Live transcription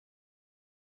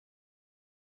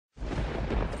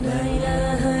لا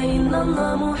إله إلا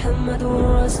الله محمد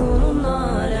رسول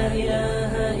الله. لا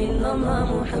إله إلا الله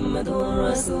محمد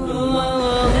رسول الله.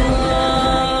 لا إله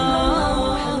إلا الله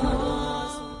محمد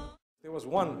رسول الله. There was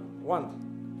one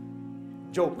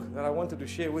joke that I wanted to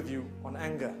share with you on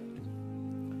anger.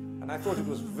 And I thought it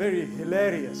was very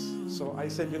hilarious. So I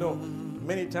said, you know,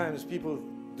 many times people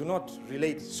do not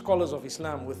relate scholars of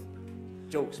Islam with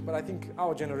jokes. But I think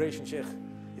our generation, Sheikh,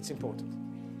 it's important.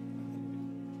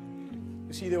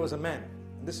 You see, there was a man.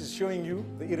 This is showing you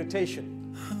the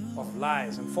irritation of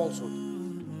lies and falsehood.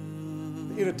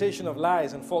 The irritation of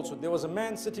lies and falsehood. There was a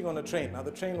man sitting on a train. Now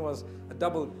the train was a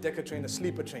double-decker train, a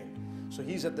sleeper train. So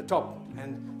he's at the top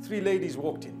and 3 ladies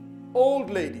walked in. Old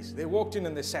ladies, they walked in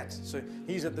and they sat. So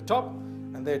he's at the top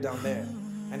and they're down there.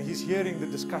 And he's hearing the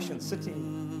discussion,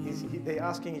 sitting, they're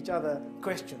asking each other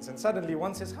questions. And suddenly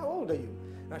one says, how old are you?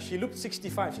 Now she looked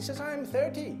 65. She says, I'm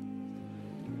 30.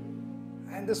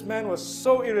 And this man was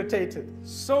so irritated,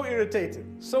 so irritated,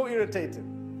 so irritated.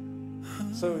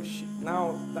 So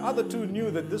now the other 2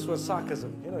 knew that this was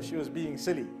sarcasm. You know, she was being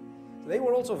silly. They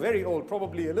were also very old,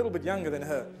 probably a little bit younger than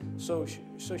her. So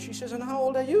she says, and how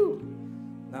old are you?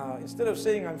 Now, instead of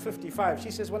saying I'm 55, she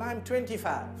says, well, I'm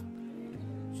 25.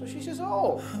 So she says,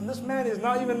 oh, and this man is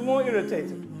now even more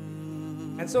irritated.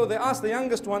 And so they asked the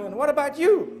youngest one, and what about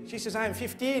you? She says, I'm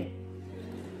 15.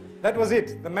 That was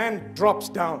it. The man drops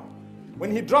down.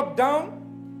 When he dropped down,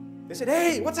 they said,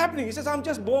 hey, what's happening? He says, I'm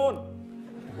just born.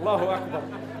 Allahu Akbar.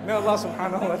 May Allah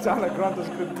subhanahu wa ta'ala grant us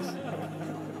goodness.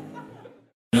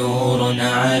 نور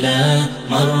على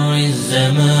مر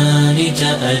الزمان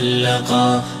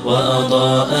تألقا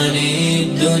وأضاء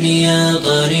للدنيا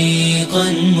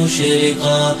طريقا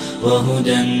مشرقا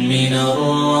وهدى من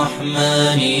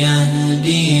الرحمن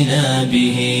يهدينا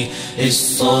به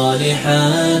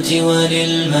للصالحات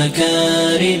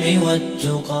وللمكارم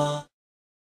والتقى.